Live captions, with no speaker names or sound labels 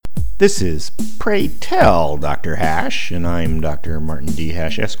This is Pray Tell Dr. Hash, and I'm Dr. Martin D.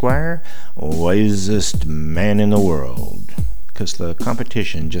 Hash, Esquire, wisest man in the world. 'Cause the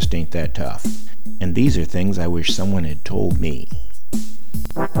competition just ain't that tough. And these are things I wish someone had told me.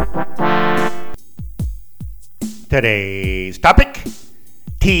 Today's topic,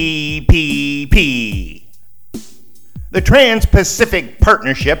 TPP. The Trans-Pacific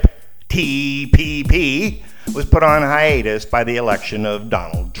Partnership, TPP, was put on hiatus by the election of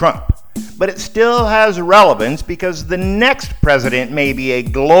Donald Trump. But it still has relevance because the next president may be a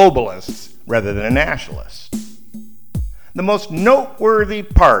globalist rather than a nationalist. The most noteworthy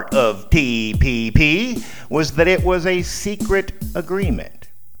part of TPP was that it was a secret agreement.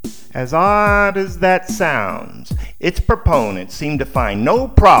 As odd as that sounds, its proponents seem to find no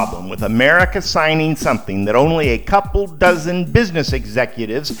problem with America signing something that only a couple dozen business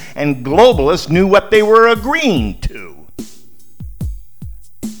executives and globalists knew what they were agreeing to.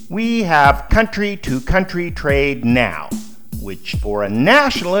 We have country-to-country trade now, which for a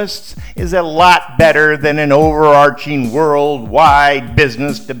nationalist is a lot better than an overarching worldwide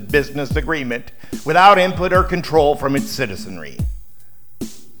business-to-business agreement without input or control from its citizenry.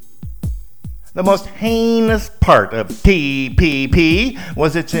 The most heinous part of TPP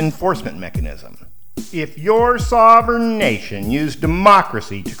was its enforcement mechanism. If your sovereign nation used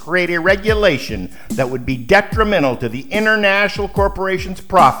democracy to create a regulation that would be detrimental to the international corporation's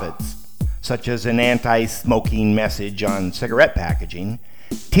profits, such as an anti-smoking message on cigarette packaging,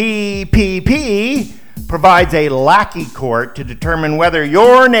 TPP provides a lackey court to determine whether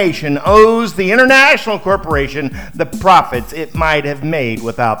your nation owes the international corporation the profits it might have made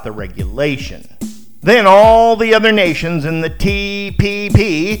without the regulation. Then all the other nations in the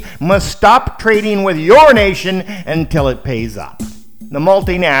TPP must stop trading with your nation until it pays up. The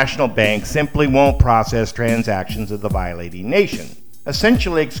multinational banks simply won't process transactions of the violating nation,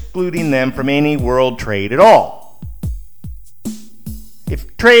 essentially excluding them from any world trade at all.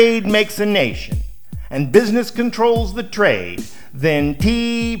 If trade makes a nation and business controls the trade, then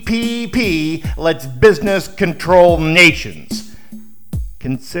TPP lets business control nations.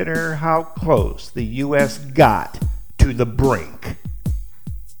 Consider how close the U.S. got to the brink.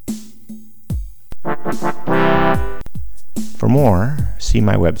 For more, see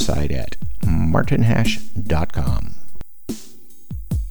my website at martinhash.com.